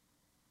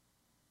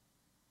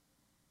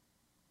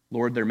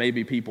 Lord, there may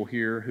be people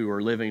here who are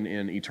living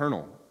in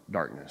eternal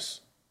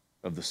darkness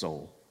of the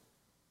soul.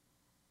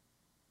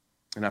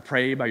 And I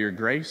pray by your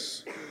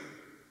grace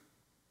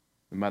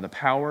and by the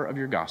power of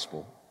your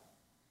gospel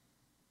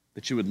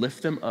that you would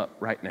lift them up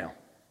right now,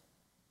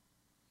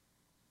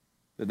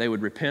 that they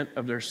would repent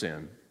of their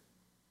sin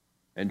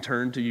and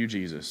turn to you,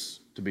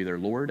 Jesus, to be their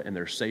Lord and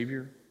their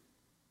Savior,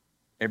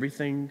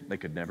 everything they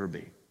could never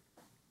be.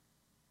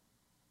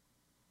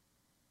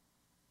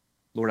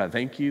 Lord, I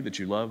thank you that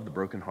you love the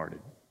brokenhearted.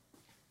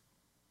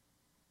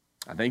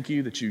 I thank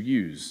you that you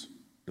use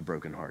the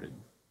brokenhearted.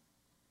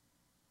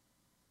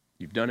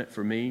 You've done it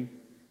for me.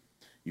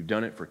 You've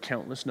done it for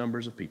countless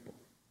numbers of people.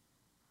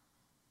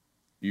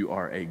 You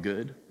are a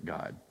good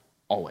God,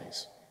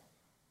 always.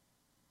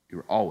 You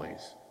are always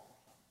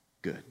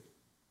good.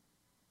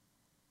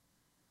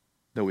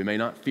 Though we may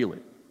not feel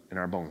it in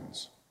our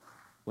bones,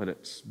 let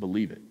us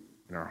believe it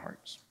in our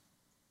hearts.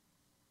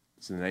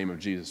 It's in the name of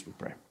Jesus we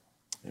pray.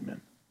 Amen.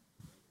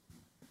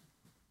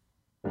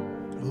 O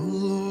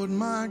Lord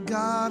my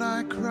God,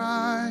 I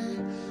cry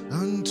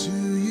unto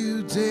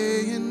you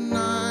day and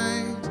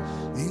night.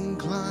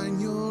 Incline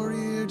your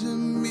ear to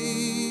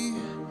me.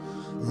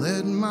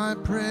 Let my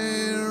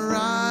prayer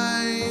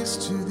rise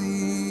to thee.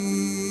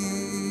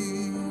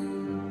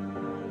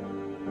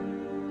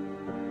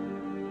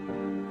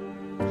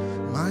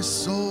 My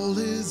soul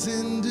is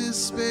in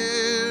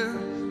despair.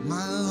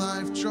 My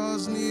life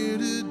draws near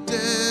to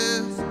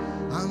death.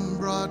 I'm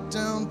brought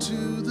down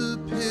to the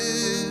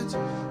pit.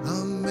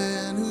 A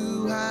man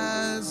who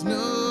has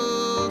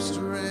no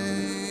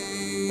strength.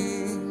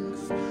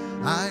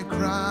 I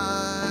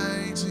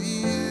cry to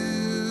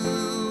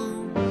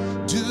you.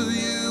 Do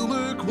you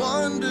work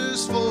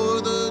wonders for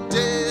the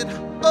dead?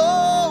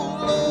 Oh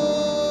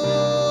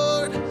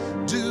Lord,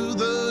 do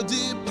the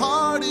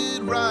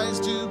departed rise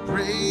to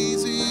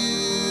praise you?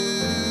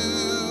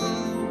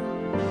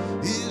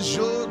 Is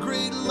your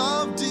great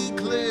love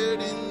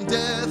declared in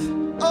death?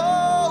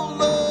 Oh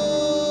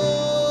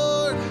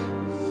Lord,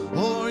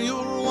 or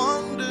your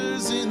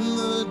wonders in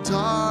the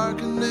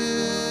darkness?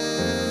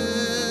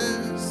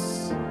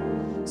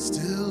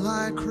 Still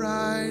I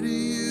cry to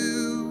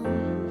you,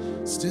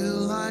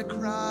 still I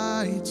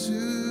cry to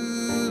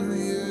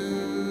you.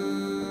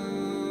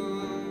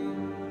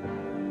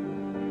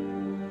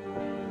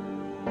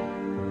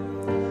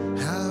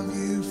 Have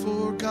you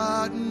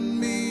forgotten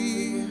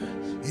me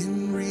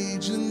in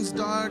regions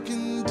dark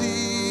and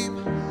deep?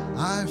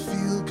 I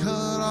feel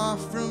cut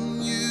off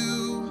from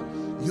you.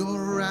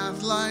 Your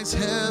wrath lies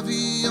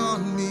heavy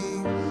on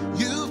me.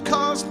 You've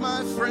caused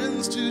my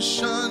friends to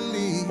shun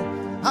me.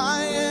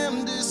 I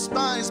am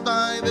despised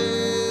by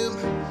them.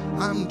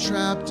 I'm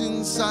trapped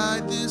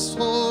inside this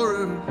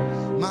horror.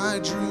 My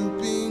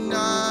drooping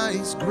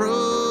eyes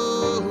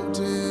grow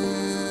dim.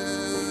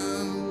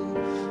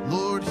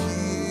 Lord,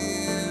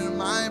 hear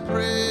my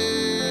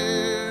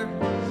prayer.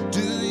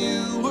 Do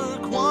you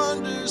work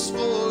wonders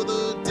for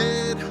the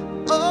dead?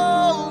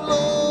 Oh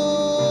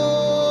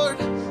Lord,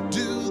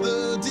 do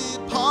the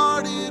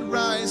departed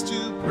rise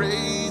to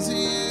praise you?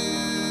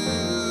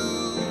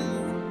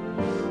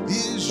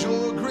 Is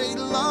your great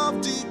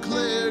love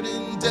declared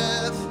in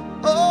death?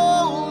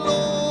 Oh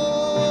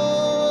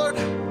Lord,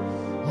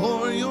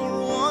 or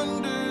your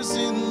wonders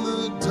in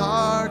the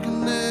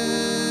darkness?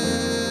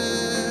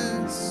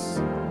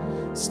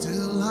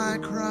 Still I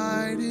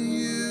cry to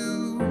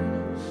you,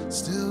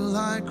 still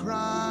I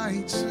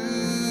cry to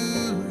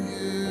you.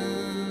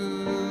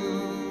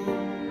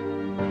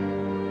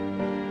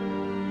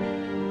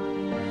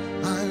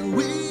 I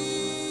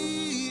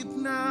weep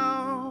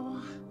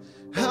now,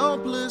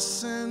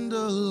 helpless and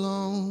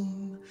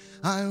alone.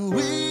 I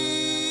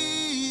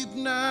weep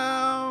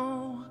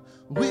now,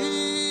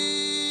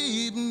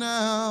 weep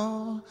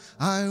now.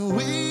 I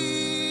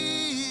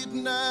weep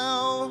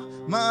now.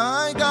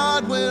 My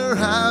God, where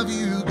have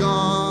you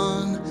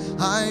gone?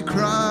 I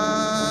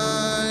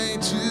cry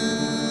to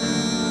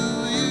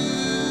you,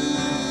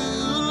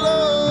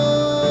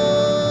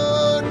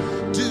 Lord.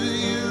 Do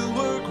you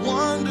work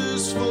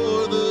wonders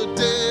for the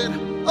dead?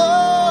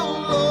 Oh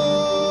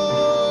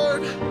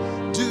Lord,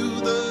 do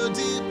the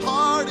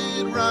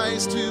departed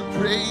rise to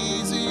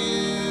praise you?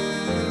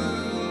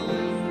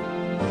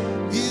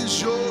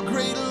 Is your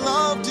great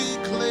love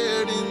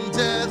declared in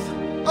death?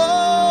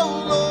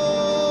 Oh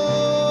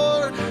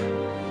Lord,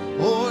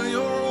 or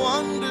your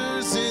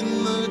wonders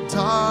in the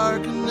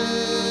darkness?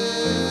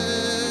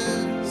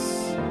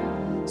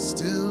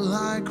 Still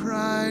I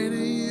cry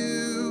to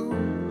you,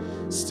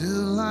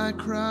 still I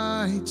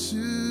cry to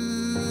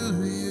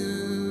you.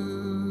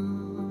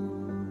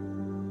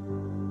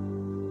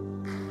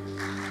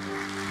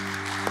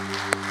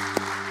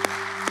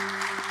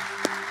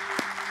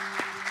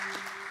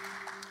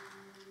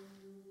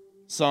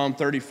 Psalm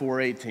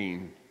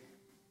 34:18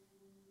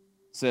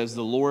 says,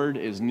 "The Lord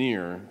is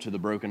near to the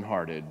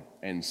brokenhearted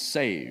and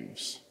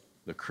saves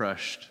the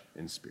crushed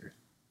in spirit.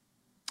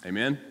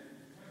 Amen?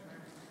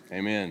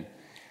 Amen.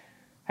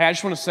 Hey, I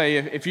just want to say,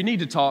 if you need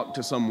to talk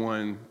to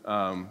someone,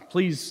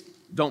 please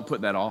don't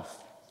put that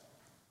off.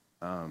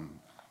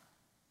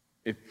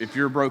 If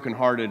you're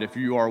brokenhearted, if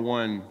you are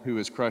one who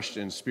is crushed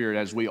in spirit,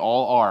 as we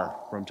all are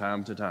from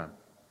time to time,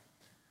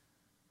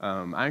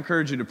 I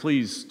encourage you to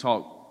please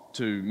talk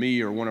to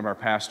me or one of our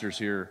pastors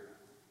here.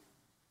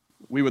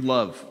 We would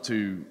love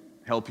to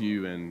help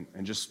you and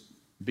just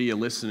be a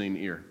listening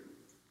ear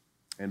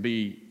and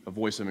be a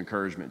voice of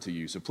encouragement to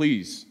you. So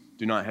please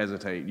do not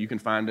hesitate. You can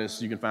find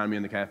us. You can find me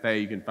in the cafe.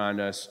 You can find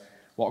us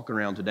walking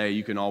around today.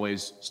 You can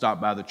always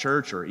stop by the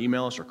church or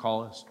email us or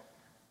call us.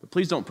 But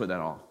please don't put that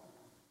off.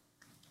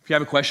 If you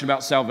have a question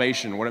about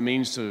salvation, what it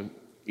means to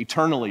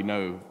eternally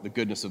know the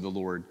goodness of the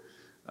Lord,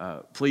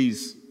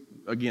 please,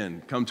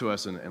 again, come to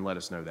us and let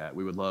us know that.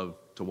 We would love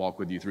to walk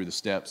with you through the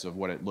steps of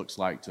what it looks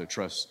like to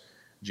trust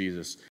Jesus.